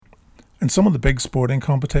In some of the big sporting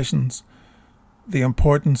competitions, the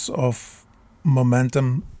importance of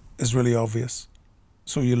momentum is really obvious.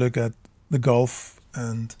 So you look at the golf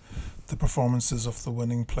and the performances of the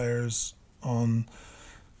winning players on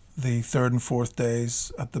the third and fourth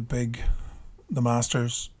days at the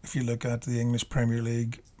Masters. If you look at the English Premier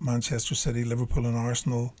League, Manchester City, Liverpool and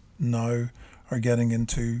Arsenal now are getting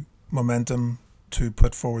into momentum to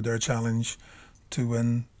put forward their challenge to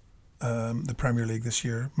win the Premier League this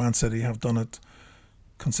year. Man City have done it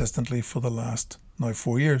consistently for the last now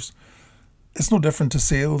 4 years. It's no different to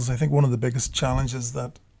sales. I think one of the biggest challenges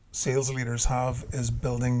that sales leaders have is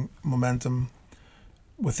building momentum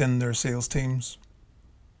within their sales teams.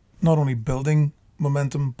 Not only building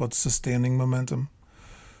momentum, but sustaining momentum.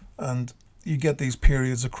 And you get these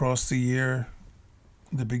periods across the year,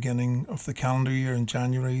 the beginning of the calendar year in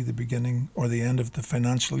January, the beginning or the end of the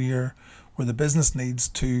financial year, where the business needs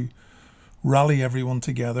to rally everyone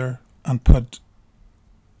together and put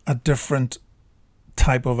a different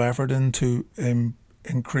type of effort in to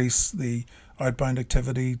increase the outbound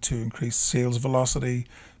activity, to increase sales velocity,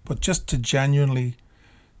 but just to generally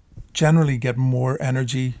get more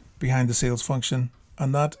energy behind the sales function.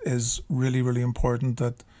 And that is really, really important,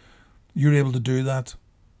 that you're able to do that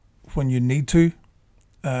when you need to,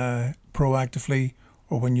 proactively,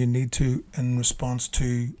 or when you need to in response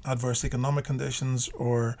to adverse economic conditions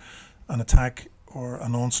or an attack or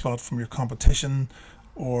an onslaught from your competition,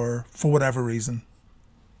 or for whatever reason.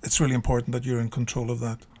 It's really important that you're in control of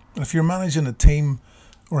that. And if you're managing a team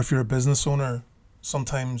or if you're a business owner,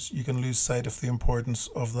 sometimes you can lose sight of the importance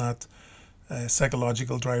of that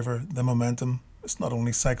psychological driver, the momentum. It's not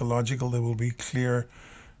only psychological, there will be clear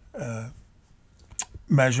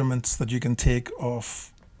measurements that you can take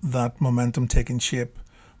of that momentum taking shape.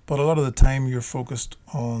 But a lot of the time you're focused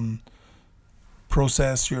on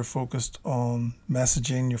process, you're focused on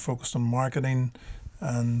messaging, you're focused on marketing,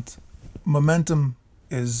 and momentum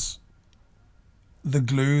is the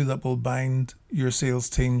glue that will bind your sales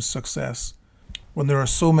team's success. When there are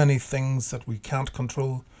so many things that we can't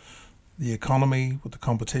control, the economy, what the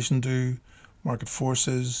competition do, market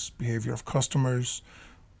forces, behavior of customers,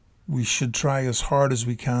 we should try as hard as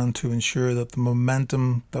we can to ensure that the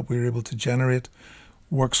momentum that we're able to generate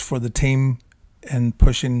works for the team in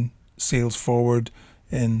pushing sales forward,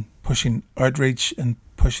 in pushing outreach, in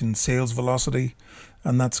pushing sales velocity.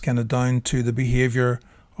 And that's kind of down to the behavior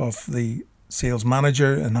of the sales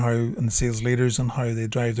manager and the sales leaders and how they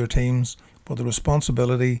drive their teams. But the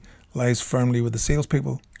responsibility lies firmly with the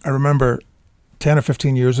salespeople. I remember 10 or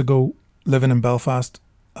 15 years ago living in Belfast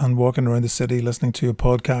and walking around the city listening to a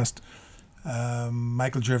podcast,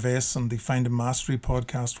 Michael Gervais and the Finding Mastery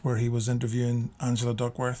podcast, where he was interviewing Angela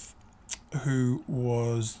Duckworth, who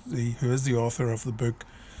is the author of the book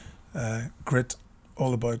Grit,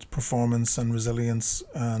 all about performance and resilience.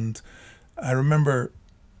 And I remember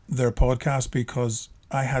their podcast because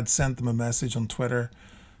I had sent them a message on Twitter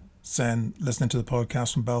saying, listening to the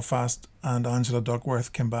podcast from Belfast, and Angela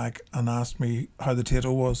Duckworth came back and asked me how the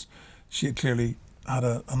Tato was. She had clearly had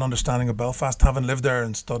an understanding of Belfast, having lived there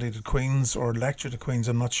and studied at Queen's or lectured at Queen's,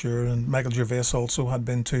 I'm not sure. And Michael Gervais also had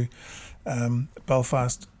been to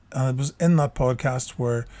Belfast. And it was in that podcast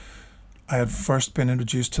where I had first been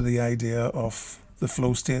introduced to the idea of the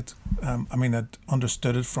flow state. I'd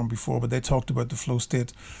understood it from before, but they talked about the flow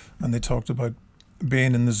state and they talked about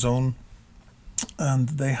being in the zone. And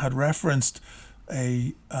they had referenced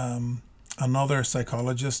another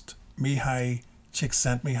psychologist, Mihai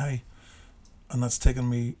Csikszentmihalyi, and that's taken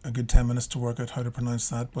me a good 10 minutes to work out how to pronounce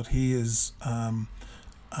that. But he is a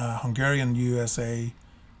Hungarian USA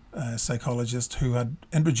psychologist who had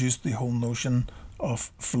introduced the whole notion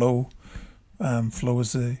of flow. Flow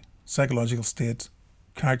is a psychological state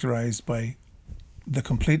characterized by the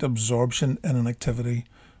complete absorption in an activity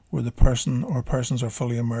where the person or persons are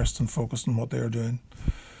fully immersed and focused on what they are doing.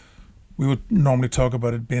 We would normally talk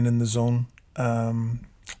about it being in the zone, and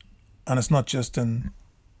it's not just in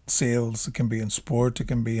sales. It can be in sport, it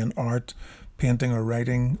can be in art, painting or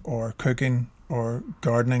writing or cooking or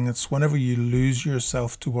gardening. It's whenever you lose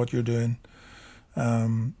yourself to what you're doing.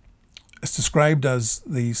 It's described as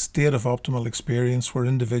the state of optimal experience where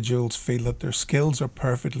individuals feel that their skills are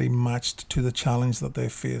perfectly matched to the challenge that they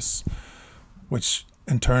face, which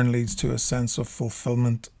in turn leads to a sense of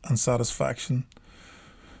fulfillment and satisfaction.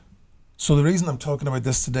 So the reason I'm talking about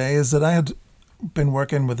this today is that I had been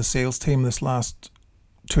working with the sales team this last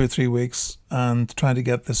 2 or 3 weeks and trying to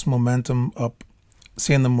get this momentum up,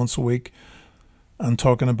 seeing them once a week and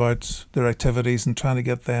talking about their activities and trying to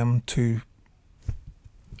get them to,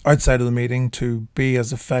 outside of the meeting, to be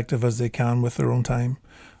as effective as they can with their own time.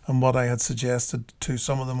 And what I had suggested to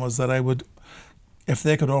some of them was that I would, if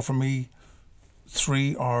they could offer me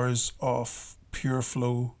 3 hours of pure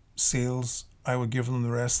flow sales, I would give them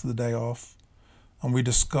the rest of the day off. And we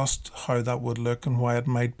discussed how that would look and why it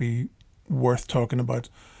might be worth talking about.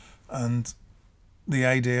 And the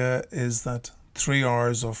idea is that 3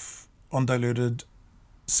 hours of undiluted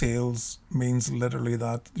sales means literally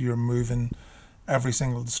that you're moving every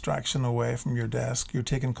single distraction away from your desk. You're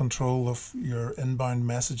taking control of your inbound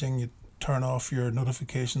messaging. You turn off your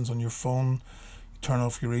notifications on your phone, you turn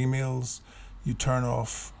off your emails, you turn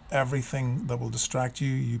off everything that will distract you.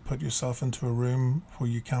 You put yourself into a room where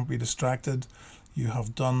you can't be distracted. You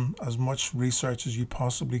have done as much research as you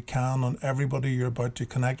possibly can on everybody you're about to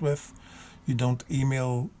connect with. You don't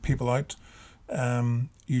email people out.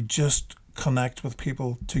 You just connect with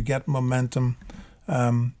people to get momentum.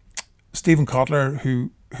 Stephen Kotler,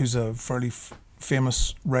 who's a fairly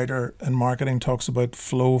famous writer in marketing, talks about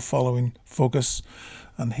flow following focus,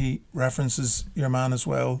 and he references your man as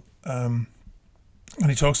well. And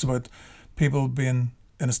he talks about people being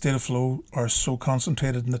in a state of flow are so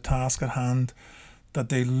concentrated in the task at hand that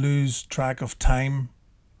they lose track of time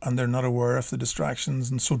and they're not aware of the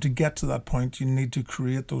distractions. And so to get to that point, you need to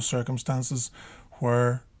create those circumstances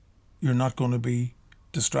where you're not going to be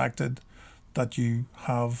distracted, that you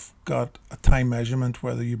have got a time measurement,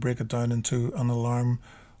 whether you break it down into an alarm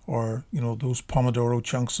or, those Pomodoro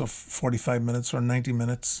chunks of 45 minutes or 90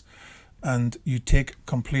 minutes, and you take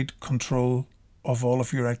complete control of all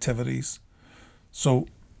of your activities. So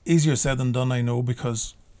easier said than done, I know,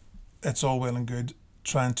 because it's all well and good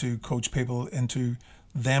trying to coach people into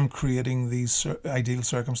them creating these ideal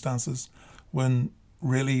circumstances when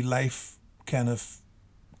really life kind of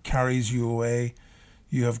carries you away.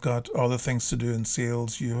 You have got other things to do in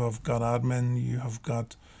sales, you have got admin, you have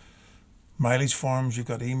got mileage forms, you've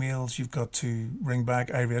got emails, you've got to ring back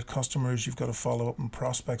irate customers, you've got to follow up on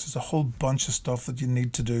prospects. There's a whole bunch of stuff that you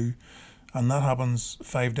need to do, and that happens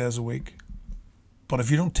 5 days a week. But if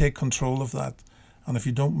you don't take control of that, and if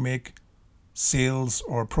you don't make sales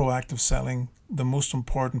or proactive selling the most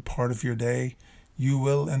important part of your day, you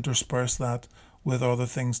will intersperse that with other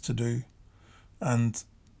things to do. And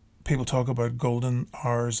people talk about golden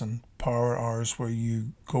hours and power hours, where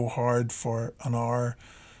you go hard for an hour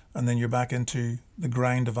and then you're back into the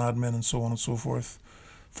grind of admin and so on and so forth.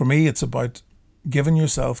 For me, it's about giving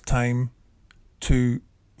yourself time to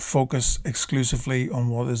focus exclusively on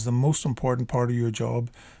what is the most important part of your job,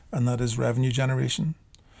 and that is revenue generation.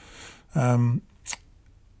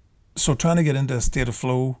 So trying to get into a state of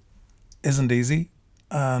flow isn't easy,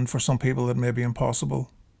 and for some people it may be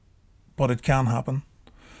impossible, but it can happen.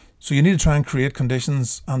 So you need to try and create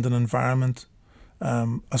conditions and an environment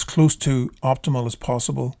as close to optimal as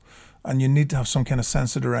possible, and you need to have some kind of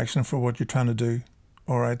sense of direction for what you're trying to do.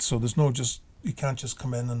 All right, so you can't just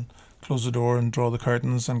come in and close the door and draw the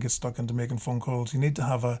curtains and get stuck into making phone calls. You need to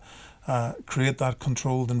have create that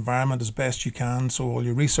controlled environment as best you can. So all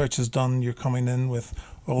your research is done. You're coming in with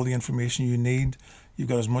all the information you need. You've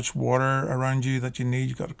got as much water around you that you need.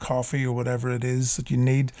 You've got coffee or whatever it is that you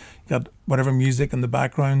need. You've got whatever music in the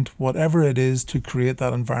background, whatever it is to create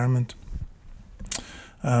that environment.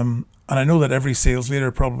 And I know that every sales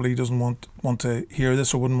leader probably doesn't want to hear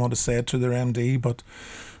this or wouldn't want to say it to their MD, but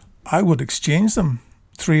I would exchange them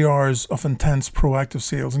 3 hours of intense proactive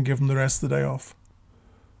sales and give them the rest of the day off.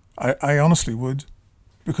 I honestly would,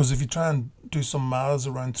 because if you try and do some maths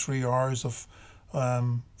around 3 hours of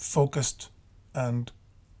focused and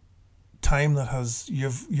time that has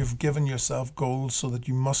you've given yourself goals so that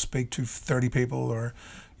you must speak to 30 people, or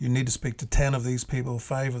you need to speak to 10 of these people,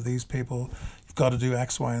 5 of these people, you've got to do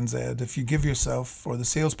X, Y, and Z. If you give yourself, or the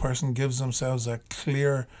salesperson gives themselves, a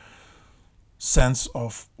clear sense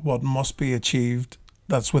of what must be achieved,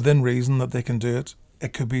 that's within reason, that they can do it,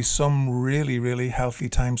 it could be some really, really healthy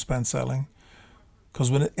time spent selling. Because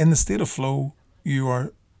when in the state of flow, you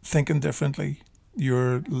are thinking differently,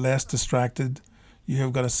 you're less distracted, you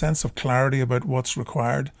have got a sense of clarity about what's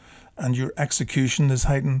required, and your execution is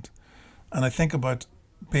heightened. And I think about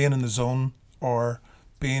being in the zone or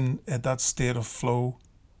being at that state of flow.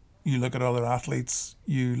 You look at other athletes,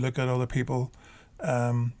 you look at other people.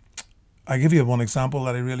 I give you one example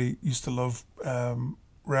that I really used to love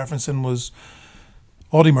referencing was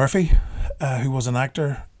Audie Murphy, who was an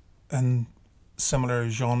actor in similar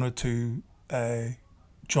genre to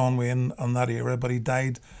John Wayne on that era, but he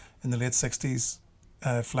died in the late 60s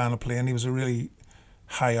flying a plane. He was a really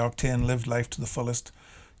high octane, lived life to the fullest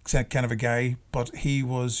kind of a guy, but he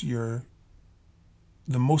was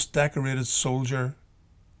the most decorated soldier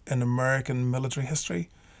in American military history.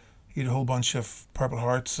 He had a whole bunch of Purple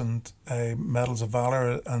Hearts and Medals of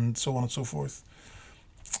Valor and so on and so forth.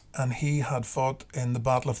 And he had fought in the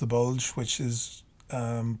Battle of the Bulge, which is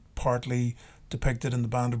partly depicted in the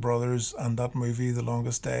Band of Brothers and that movie, The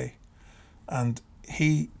Longest Day. And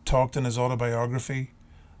he talked in his autobiography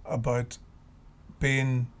about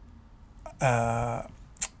being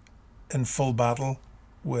in full battle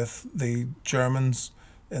with the Germans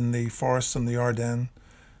in the forests in the Ardennes,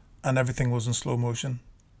 and everything was in slow motion.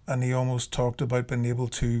 And he almost talked about being able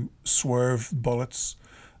to swerve bullets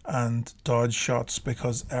and dodge shots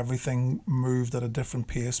because everything moved at a different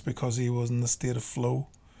pace because he was in the state of flow.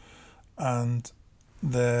 And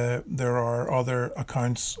there are other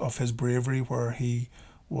accounts of his bravery where he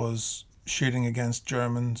was shooting against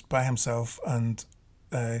Germans by himself and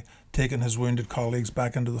taking his wounded colleagues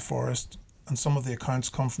back into the forest. And some of the accounts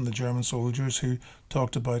come from the German soldiers who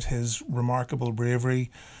talked about his remarkable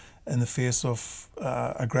bravery in the face of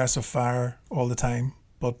aggressive fire all the time.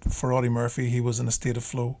 But for Audie Murphy, he was in a state of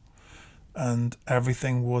flow, and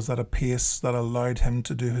everything was at a pace that allowed him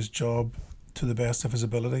to do his job to the best of his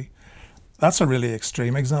ability. That's a really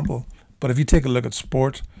extreme example. But if you take a look at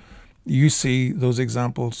sport, you see those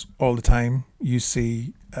examples all the time. You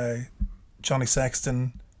see Johnny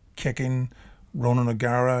Sexton kicking, Ronan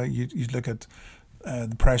O'Gara. You look at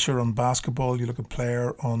the pressure on basketball. You look at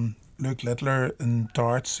player on Luke Littler in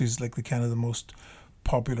darts. He's like the kind of the most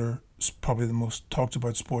popular, probably the most talked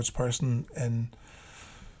about sports person in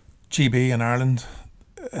GB in Ireland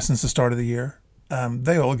since the start of the year.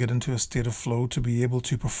 They all get into a state of flow to be able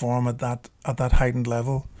to perform at that heightened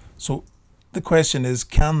level. So the question is,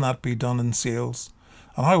 can that be done in sales?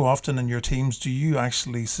 And how often in your teams do you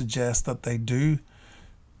actually suggest that they do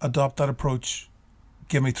adopt that approach?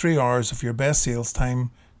 Give me 3 hours of your best sales time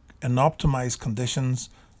in optimized conditions,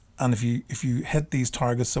 and if you hit these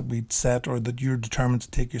targets that we set or that you're determined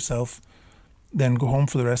to take yourself, then go home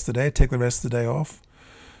for the rest of the day, take the rest of the day off.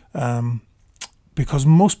 Because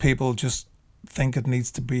most people just think it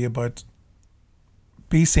needs to be about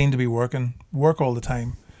be seen to be working, work all the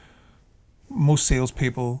time. Most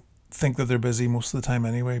salespeople think that they're busy most of the time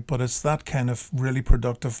anyway, but it's that kind of really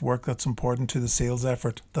productive work that's important to the sales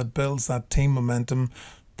effort, that builds that team momentum,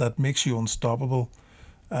 that makes you unstoppable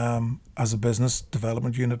as a business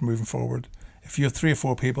development unit moving forward. If you have 3 or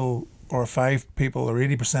 4 people or 5 people or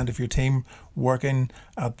 80% of your team working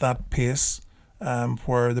at that pace,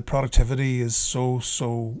 where the productivity is so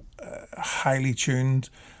highly tuned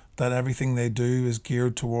that everything they do is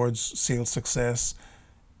geared towards sales success,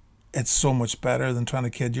 it's so much better than trying to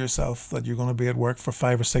kid yourself that you're going to be at work for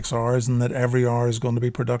 5 or 6 hours and that every hour is going to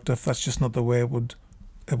be productive. That's just not the way it would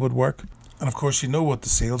work. And of course, you know what the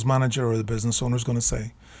sales manager or the business owner is going to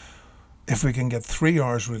say. If we can get 3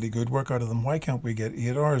 hours really good work out of them, why can't we get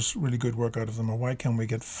 8 hours really good work out of them? Or why can't we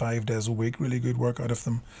get 5 days a week really good work out of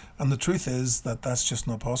them? And the truth is that that's just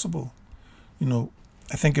not possible. You know,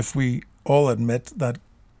 I think if we all admit that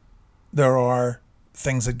there are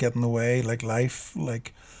things that get in the way, like life,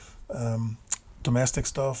 like domestic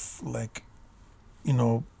stuff, like, you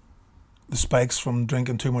know, the spikes from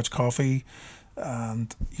drinking too much coffee,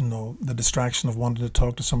 and, you know, the distraction of wanting to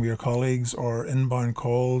talk to some of your colleagues or inbound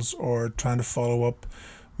calls or trying to follow up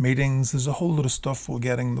meetings. There's a whole lot of stuff will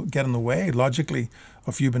get in the way logically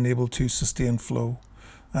of you being able to sustain flow,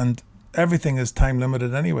 and everything is time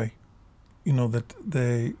limited anyway. You know that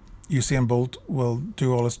the Usain Bolt will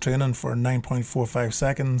do all his training for 9.45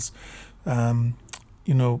 seconds.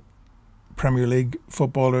 You know, Premier League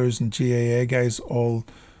footballers and GAA guys all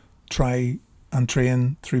try and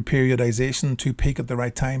train through periodization to peak at the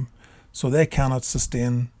right time. So they cannot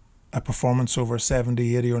sustain a performance over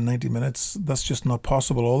 70, 80 or 90 minutes. That's just not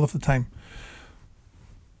possible all of the time.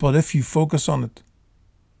 But if you focus on it,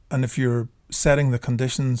 and if you're setting the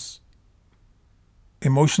conditions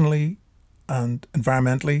emotionally and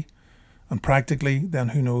environmentally and practically, then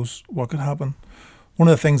who knows what could happen. One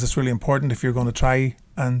of the things that's really important if you're going to try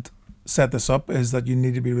and set this up is that you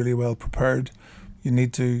need to be really well prepared. You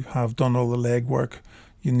need to have done all the legwork.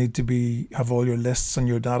 You need to have all your lists and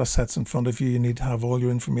your data sets in front of you. You need to have all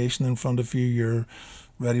your information in front of you, your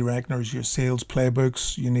ready reckoners, your sales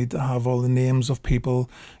playbooks. You need to have all the names of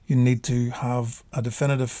people. You need to have a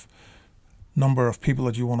definitive number of people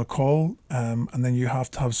that you want to call, and then you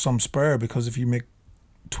have to have some spare, because if you make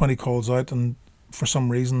 20 calls out and for some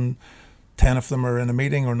reason 10 of them are in a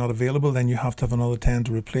meeting or not available, then you have to have another 10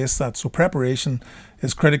 to replace that. So preparation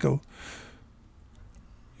is critical.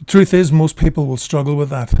 The truth is, most people will struggle with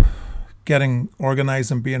that. Getting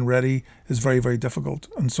organized and being ready is very, very difficult.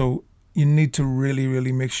 And so you need to really,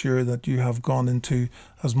 really make sure that you have gone into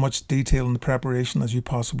as much detail in the preparation as you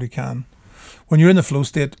possibly can. When you're in the flow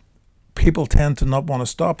state, people tend to not want to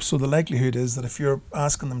stop. So the likelihood is that if you're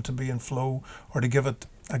asking them to be in flow or to give it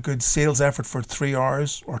a good sales effort for 3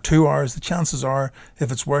 hours or 2 hours, the chances are,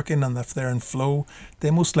 if it's working and if they're in flow,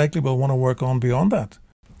 they most likely will want to work on beyond that.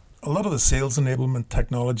 A lot of the sales enablement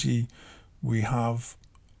technology we have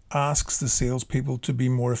asks the salespeople to be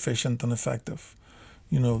more efficient and effective.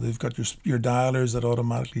 You know, they've got your dialers that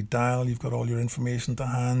automatically dial. You've got all your information to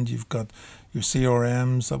hand. You've got your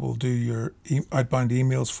CRMs that will do your outbound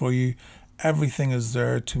emails for you. Everything is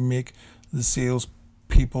there to make the sales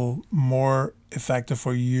people more effective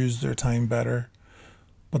or use their time better.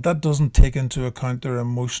 But that doesn't take into account their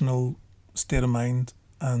emotional state of mind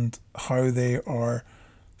and how they are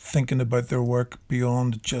thinking about their work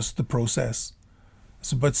beyond just the process.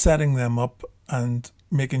 It's about setting them up and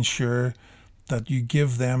making sure that you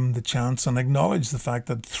give them the chance and acknowledge the fact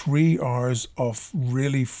that 3 hours of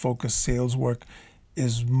really focused sales work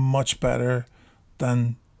is much better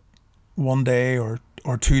than 1 day or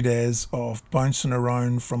 2 days of bouncing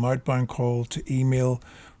around from outbound call to email,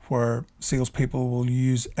 where salespeople will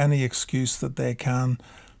use any excuse that they can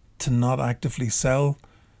to not actively sell.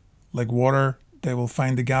 Like water, they will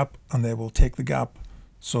find the gap and they will take the gap.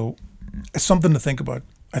 So it's something to think about.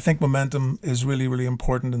 I think momentum is really, really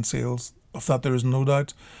important in sales. Of that, there is no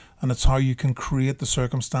doubt. And it's how you can create the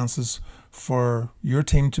circumstances for your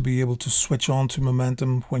team to be able to switch on to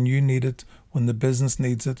momentum when you need it, when the business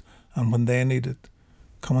needs it, and when they need it.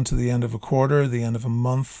 Coming to the end of a quarter, the end of a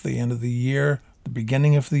month, the end of the year, the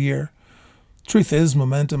beginning of the year. Truth is,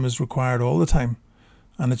 momentum is required all the time.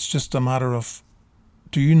 And it's just a matter of,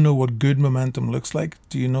 do you know what good momentum looks like?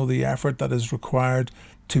 Do you know the effort that is required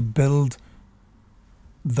to build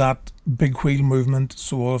that big wheel movement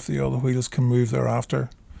so all of the other wheels can move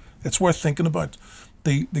thereafter? It's worth thinking about.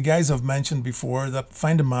 The guys I've mentioned before, that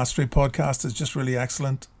Find a Mastery podcast is just really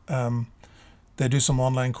excellent. They do some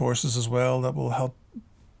online courses as well that will help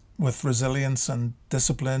with resilience and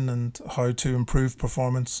discipline and how to improve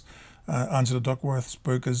performance. Angela Duckworth's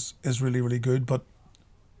book is really, really good. But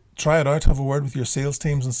try it out, have a word with your sales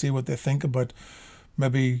teams and see what they think about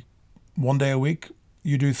maybe 1 day a week.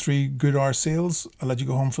 You do 3 good hour sales. I'll let you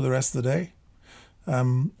go home for the rest of the day.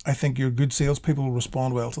 I think your good salespeople will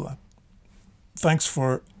respond well to that. Thanks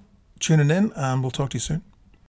for tuning in, and we'll talk to you soon.